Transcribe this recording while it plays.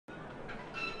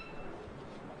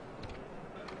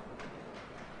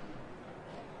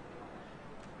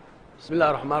بسم الله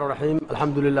الرحمن الرحيم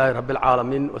الحمد لله رب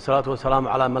العالمين والصلاة والسلام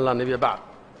على من لا نبي بعد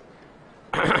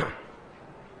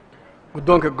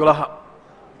قدونك قلها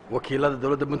وكيلة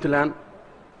دولة بنتلان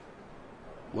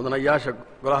مدنياشة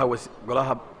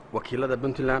قلها وكيلة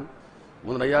بنتلان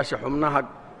مدنياشة حمناها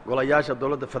قلياشة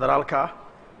دولة فدرالكا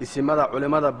اسمها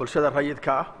علماء بلشدة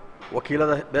ريدكا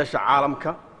وكيلة بيش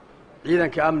عالمكا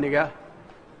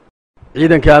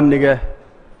عيدا كأمنية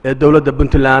دولة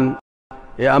بنتلان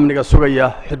أمنية سوية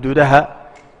حدودها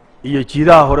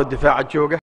يجيدها هو الدفاع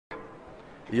الجوجة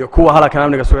يكوها هلا كان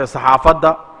أمنية سوية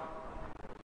صحافة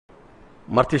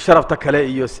مرتي شرف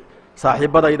تكلي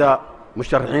صاحب بدأ إذا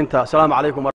مشرحين السلام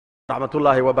عليكم ورحمة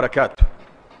الله وبركاته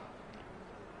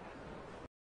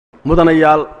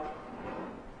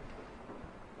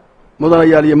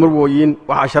مدنيال يمروين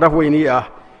وحشرف وينية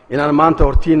إن أنا ما أنت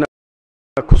ورتين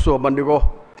كسو بندقو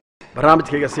برنامج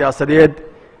كي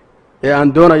سياسيات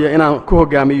أن دونا إن كوه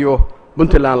جاميو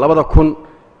بنتلان لبضة كون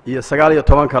يسقالي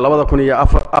طبعاً لبضة كون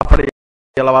يأفر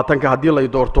يلواتن كهدي الله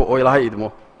يدورتو أو إلهي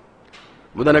إدمو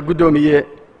مدن قدومية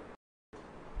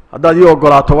هذا ديو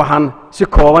قراتو وحن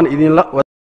سكوان إذن لا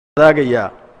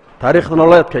وداعية تاريخ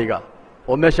نولد كيجا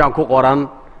ومشي عن كقران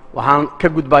وحن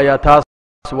كجود باياتاس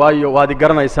وايو وادي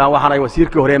قرنا إنسان وحن يوسير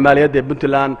كهري مالية دي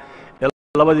بنتلان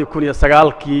لبضة يكون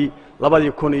يسقال كي لبضة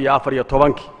يكون يأفر يطبعاً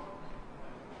كي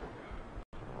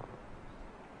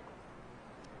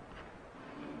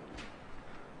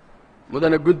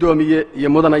مدن قدومية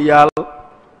يمدن يال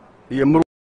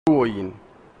يمروين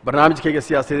برنامج كي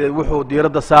سياسي وحو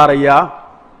ديرد ساريا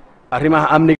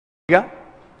أرمها أمنية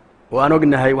وأنا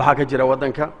قلنا هاي وحكي جرا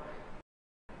ودنك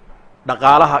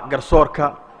دقالها قرصورك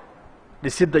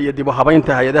لسدة يدي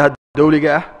بحبينتها يدها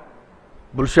الدولية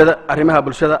بلشدة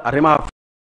أرمها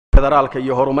فدرالك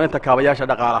يهرمين تكابياش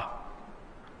دقالها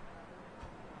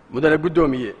مدن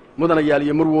قدومية مدن يال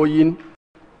يمروين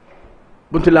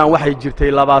بنتلان waxay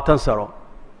jirtay 20 sano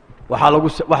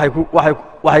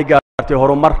waxay gaartay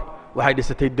horumar waxay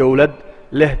dhisatay dawlad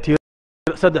leh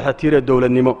saddex tiir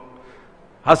dawladnimo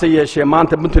hase yeeshee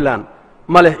maanta Puntland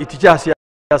ma leh itijaah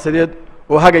siyaasadeed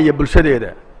oo hagaya bulshadeeda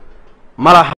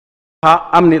ma laha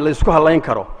amni la isku halayn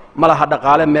karo ma laha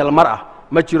dhaqaale meel mar ah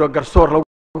ma jiro garsoor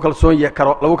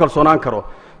lagu kalsoonaan karo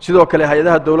sidoo kale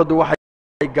hay'adaha dawladdu waxay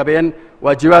gabeen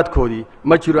waajibaadkoodii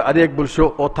ma jiro adeeg bulsho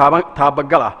oo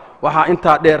taabagal ah waxaa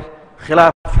intaa dheer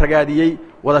khilaaf ragaadiyay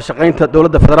wada shaqaynta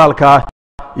dawladda federaalka ah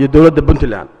iyo dawladda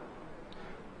Puntland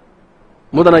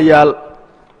mudanayaal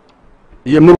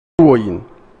iyo murwooyin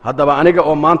haddaba aniga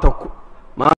oo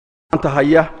maanta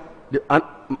haya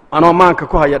anoo maanka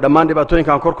ku haya dhammaan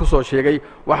dhibaatooyinkan kor ku soo sheegay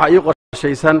waxa ii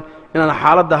qorshaysan inaan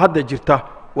xaaladda hadda jirta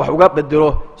wax uga bedelo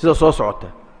sida soo socota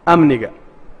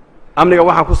amniga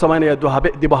waxaan ku samaynayaa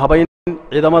dib u habayn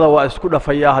ciidamada waa isku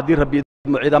dhafayaa haddii rabbi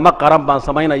ciidamo qaran baan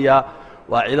samaynayaa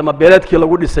waa ciidamo beeleedkii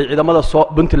lagu dhisay ciidamada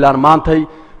Puntland maantay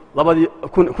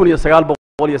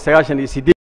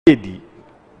 1998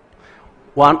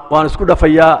 waan isku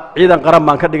dhafayaa ciidan qaran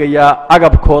baan ka dhigayaa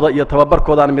agabkooda iyo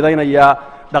tababarkooda aan midaynayaa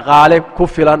dhaqaale ku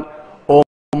filan oo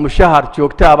mushahar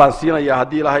joogto ah baan siinayaa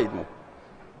haddii Ilaahay idmo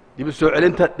dib u soo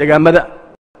celinta deegaamada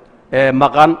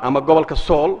maqan ama gobolka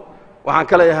Sool waxaan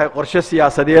ka leeyahay qorshe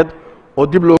siyaasadeed oo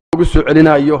dib loogu soo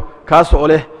celinayo kaas oo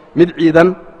leh mid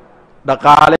ciidan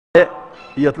dhaqaale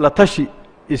iyo la tashi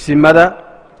isimada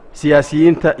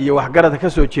siyaasiyiinta iyo waxgaradka ka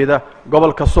soo jeeda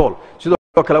gobolka Sool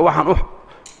sidoo kale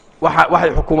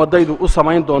waxay xukuumadaydu u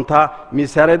samayn doontaa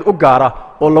miisaaneed u gaara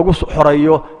oo lagu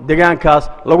xoreeyo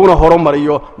deegaankaas laguna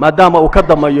horumariyo maadaama uu ka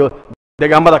damayo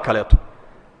deegaamada kale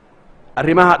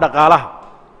arrimaha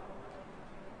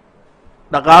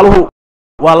dhaqaaluhu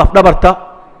waa laf dhabarta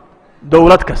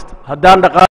dawlad kasta haddaan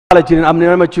dhaqaale jirin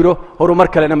amnina ma jiro horumar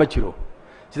kalena ma jiro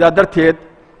sidaa darteed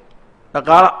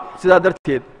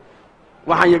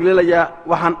waxaan yeglelayaa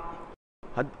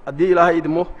haddii Ilaahay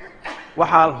idmo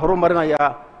waxaan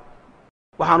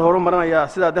horumarinayaa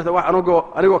sidaa darteed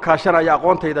anigoo kaashanaya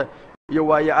aqoontayda iyo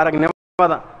waayo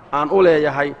aragnimada aan u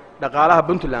leeyahay dhaqaalaha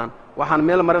Puntland waxaan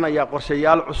meel marinayaa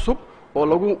qorshayaal cusub oo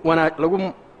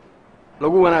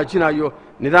lagu wanaajinayo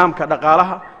nidaamka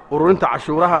dhaqaalaha ururinta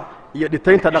cashuuraha iyo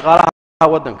dhitaynta dhaqaalaha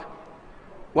waddanka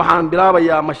waxaan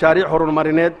bilaabayaa mashaariic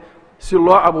horumarineed si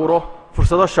loo abuuro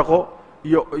fursado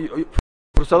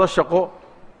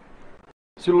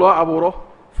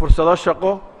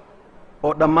shaqo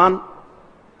oo dhammaan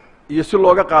iyo si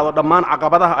looga qaado dhammaan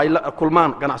caqabadaha ay la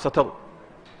kulmaan ganacsatadu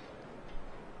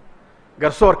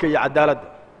garsoorka iyo cadaaladda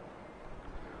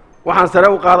waxaan sare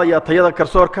u qaadayaa tayada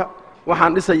garsoorka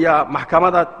waxaan dhisayaa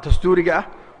maxkamada dastuuriga ah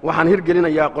waxaan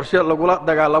hirgelinayaa qorshe lagula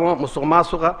dagaalamo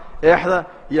musuqmaasuqa eexda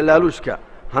iyo laaluushka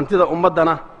hantida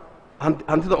ummadana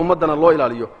hantida ummadana loo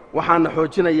ilaaliyo waxaan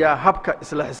xoojinayaa habka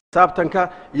isla xisaabtanka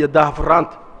iyo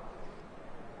daahfurnaanta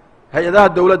hay'adaha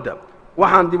dawladda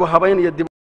waxaan dib u habayn iyo dib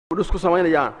u dhis ku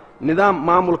samaynayaa nidaam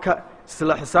maamulka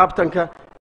isla xisaabtanka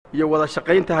iyo wada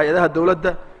shaqaynta hay'adaha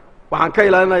dawladda waxaan ka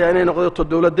ilaalinayaa inay noqoto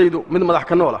dawladaydu mid madax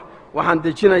ka nool ah waxaan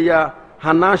dejinayaa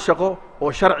hanaan shaqo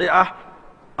oo sharci ah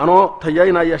anoo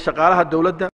tayaynaya shaqaalaha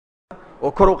dawladda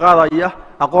oo kor u qaadaya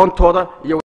aqoontooda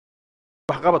iyo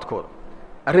waxqabadkooda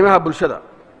arrimaha bulshada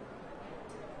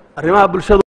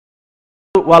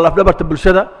waa lafdhabarta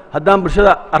bulshada haddaan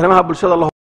bulshada arrimaha bulshada la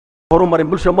horumarin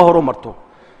bulsho ma horumarto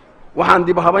waxaan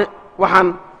dib habayn waxaan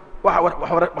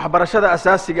waxbarashada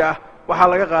asaasiga ah waxaa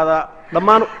laga qaadaa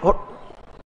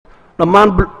dhammaan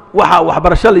waxa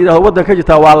waxbarasho la yiraahdo waddan ka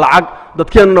jirta waa lacag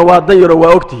dadkeenna waa dan yaro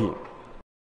waa ogtihiin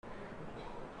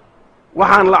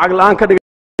waxaan lacag la'aan ka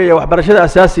dhigaya waxbarashada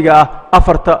asaasiga ah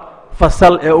afarta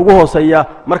fasal ee ugu hooseeya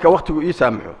marka waqtigu ii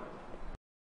saamaxo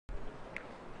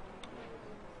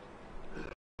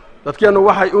dadkeennu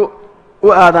waxay u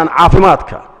aadaan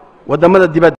caafimaadka wadamada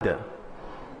dibadda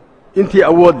intii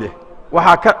awood leh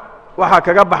waxaa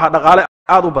kaga baxa dhaqaale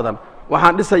aad u badan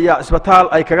waxaan dhisayaa isbitaal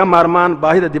ay kaga maarmaan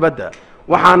baahida dibadda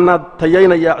waxaana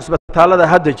tayaynayaa isbitaalada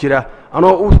hadda jira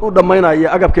anoo u dhammaynaya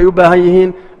agabkay u baahan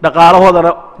yihiin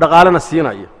dhaqaalena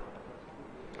siinaya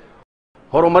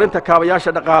horumarinta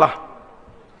kaabayaasha dhaqaalaha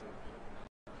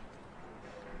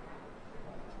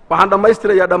waxaan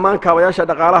dhammaystirayaa dhammaan kaabayaasha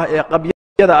dhaqaalaha ee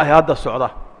qabyada ah hadda socda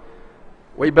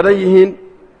way badan yihiin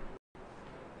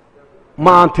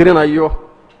ma aan tirinayo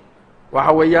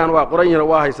waxa weeyaan waa qoran yihiin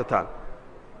waa haysataan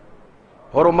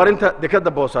horumarinta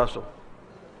dekadda boosaaso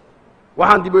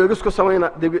waxaan dib u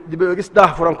eegis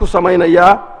daahfuran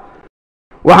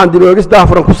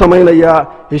ku samaynayaa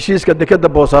heshiiska dekadda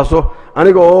boosaaso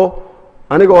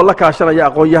aniga oo la kaashanaya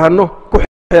aqoon-yahano ku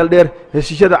xeel dheer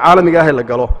heshiisyada caalamiga ah ee la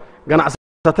galo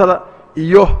ganacsatada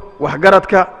iyo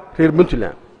waxgaradka reer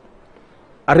Puntland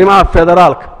arrimaha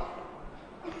federaalka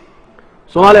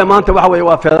Soomaaliya maanta waxa weeye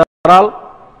waa federaal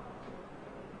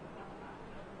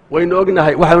waynu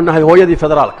ognahay waxaanu nahay hooyadii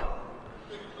federaalka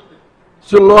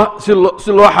si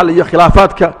loo xaliyo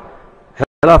khilaafaadka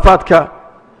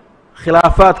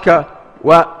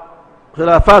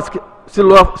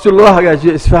si loo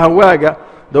hagaajiyo isfahan waaga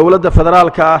dawladda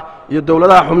federaalka ah iyo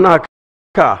dawladaha xubnaha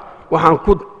ka ah waxaan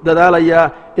ku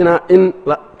dadaalayaa in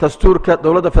dastuurka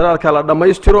dawladda federaalka la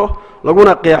dhammaystiro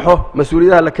laguna qeexo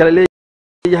mas'uuliyadaha la kala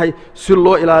leeyahay si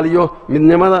loo ilaaliyo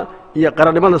midnimada iyo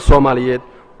qarannimada Soomaaliyeed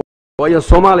oo ay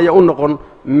Soomaaliya u noqon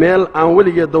meel aan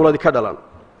weligeed dawlad ka dhalan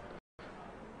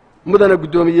mudana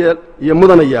guddoomiye iyo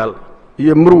mudanayaal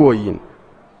iyo murwooyin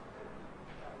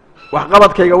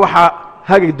waxqabadkayga waxa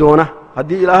hagi doona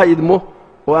haddii ilaahay idmo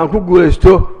oo aan ku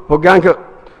guulaysto hoggaanka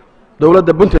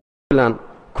dawladda Puntland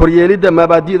koryeelidda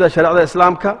mabaadi'da shariicada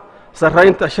islaamka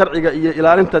sarreynta sharciga iyo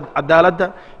ilaalinta cadaaladda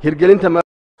hirgelinta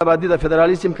mabaadi'da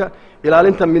federalismka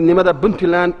ilaalinta midnimada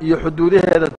Puntland iyo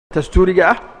xuduudaheeda dastuuriga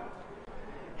ah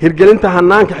hirgelinta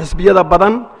hanaanka xisbiyada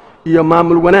badan iyo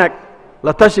maamul wanaag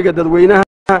la tashiga dadweynaha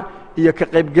iyo ka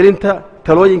qaybgelinta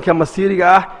talooyinka masiiriga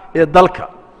ah ee dalka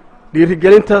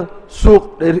dhiirigelinta suuq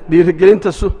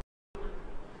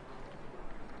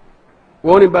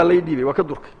woni baa la dhiibay waa ka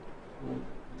durkay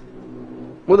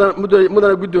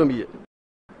mudana guddoomiye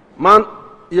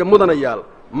iyo mudanayaal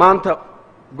maanta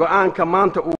go'aanka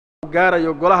maanta uu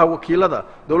gaarayo golaha wakiilada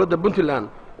dawladda Puntland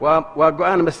waa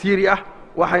go'aan masiiri ah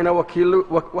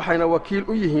waxayna wakiil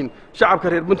u yihiin shacabka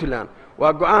reer Puntland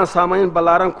waa go'aan saameyn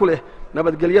ballaaran ku leh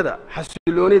nabadgelyada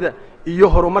xasiloonida iyo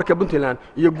horumarka Puntland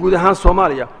iyo guud ahaan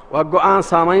Soomaaliya waa go'aan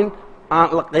saameyn aan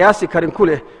la qiyaasi karin ku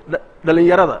leh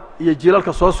dhalinyarada iyo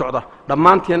jiilalka soo socda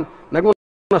dhammaanteen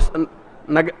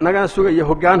naga sugaya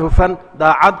hoggaan hufan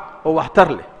daacad oo waxtar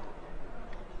leh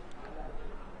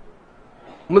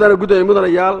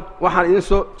mudanayaal waxaan idin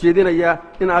soo jeedinayaa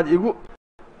in aad igu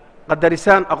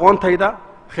qadarisaan aqoontayda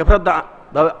khibradda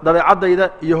dabeecadayda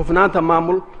iyo hufnaanta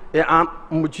maamul ee aan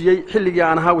muujiyey xilligii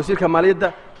aan ahaa wasiirka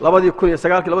maaliyadda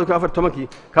 2009-2014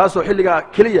 kaasoo xilligaa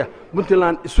keliya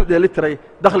Puntland isu dheelitiray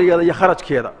dakhligeeda iyo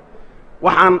kharajkeeda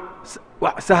waxaan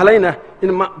sahlayna in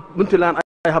Puntland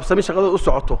ay habsami shaqadooda u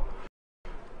socoto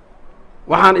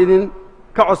waxaan idin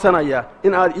ka codsanayaa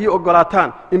in aad ii ogolaataan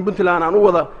in Puntland aan u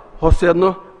wada horseedno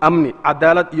amni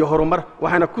cadaalad iyo horumar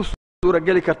waxayna ku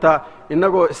suurageli kartaa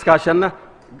inagoo iskaashanna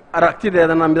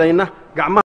aragtideedana midayna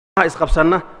gacmaha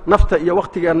isqabsanna nafta iyo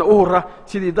waqtigeena u hurra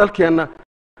sidii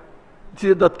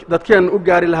dadkeenna u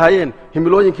gaari lahaayeen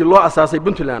himilooyinkii loo asaasay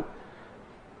Puntland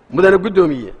mudane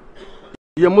guddoomiye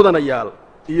iyo mudanayaal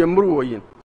iyo murwooyin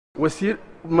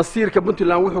masiirka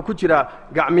Puntland wuxuu ku jiraa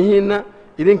gacmihiinna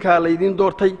idinkaa laydin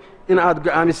doortay in aad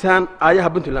go'aamisaan aayaha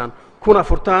Puntland kuna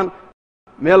furtaan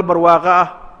meel barwaaqo ah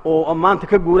oo maanta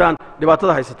ka guuraan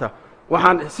dhibaatada haysata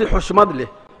waxaan si xushmad leh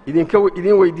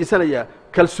idin weydiisanayaa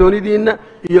kalsoonidiina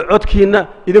iyo codkiina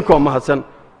idinkoo mahadsan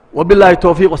wabillahi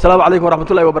tawfiiq wassalaamu calaykum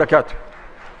waraxmatullaahi wabarakaatuh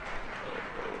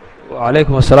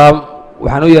وعليكم السلام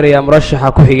waxaan u yeerayaa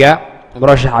murashaxa ku xiga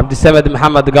murashax Cabdi Samed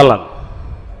Maxamed Galan